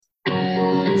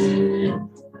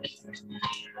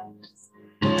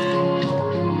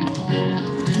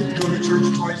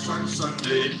church twice on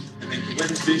Sunday and in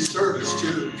Wednesday service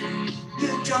too.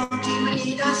 You don't even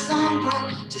need a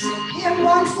songbook to sing hymn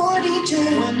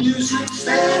 142. When you sing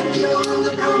Stand on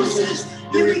the promises,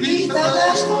 you repeat the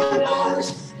last 4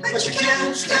 bars. But you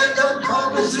can't stand on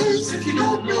promises if you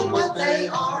don't know what they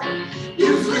are.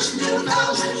 You've listened to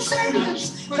 1,000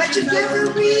 sermons, but you've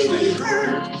never really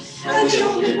heard. And the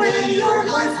only way your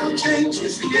life will change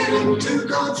is to get into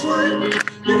God's Word.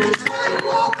 You can try to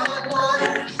walk on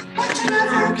water, but you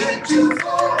never get too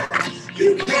far.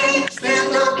 You can't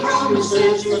stand on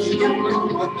promises if you don't know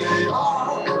what they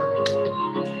are.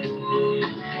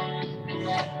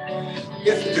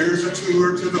 If there's a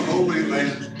tour to the Holy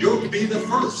Land, you'll be the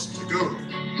first to go.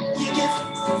 You give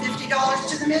 $50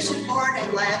 to the mission board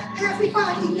and let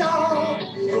everybody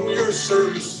know. Your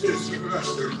service is the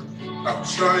master,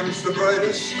 outshines the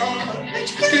brightest star. But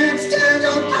you can't stand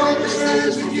on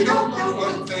promises if you don't know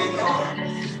what they are.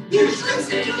 You've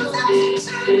listened to 1,000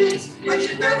 sermons, but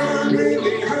you've never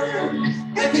really heard.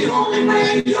 And the only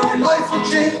way your life will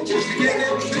change is to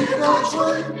get into God's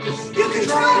Word. You can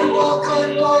try to walk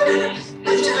on water,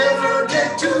 but you never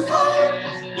get too far.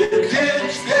 You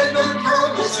can't stand on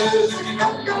promises if you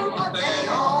don't know what they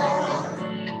are.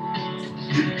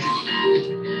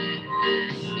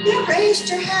 You raised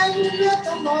your hand and met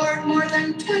the Lord more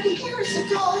than 20 years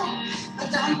ago.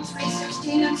 But Psalm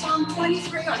 3:16 and Psalm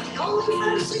 23 are the only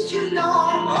verses you know.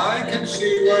 I can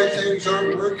see why things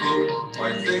aren't working,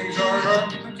 why things are up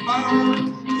to par.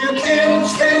 You can't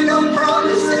stand on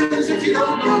promises if you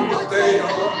don't know what they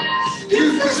are.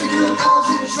 You've listened to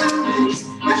 1,000 sermons,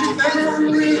 but you've never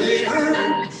really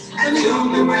heard. And the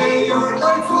only way your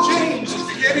life will change is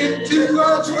to get into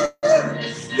God's Word.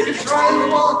 You can try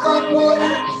to walk on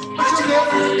water, but you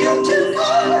never get too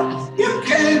far. You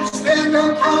can't stand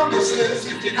on promises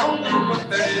if you don't know what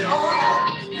they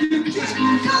are. You just do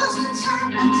 1,000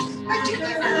 sermons, but you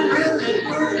never really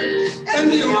heard.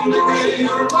 And the only way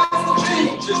your life will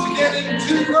change is to get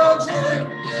into God's Word.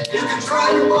 You can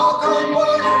try to walk on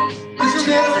water, but you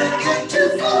never get too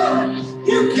far.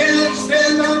 You can't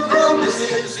stand on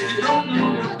promises if you don't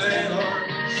know what they are.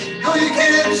 No, you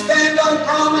can't stand on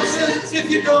promises if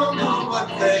you don't know what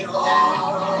they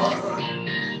are.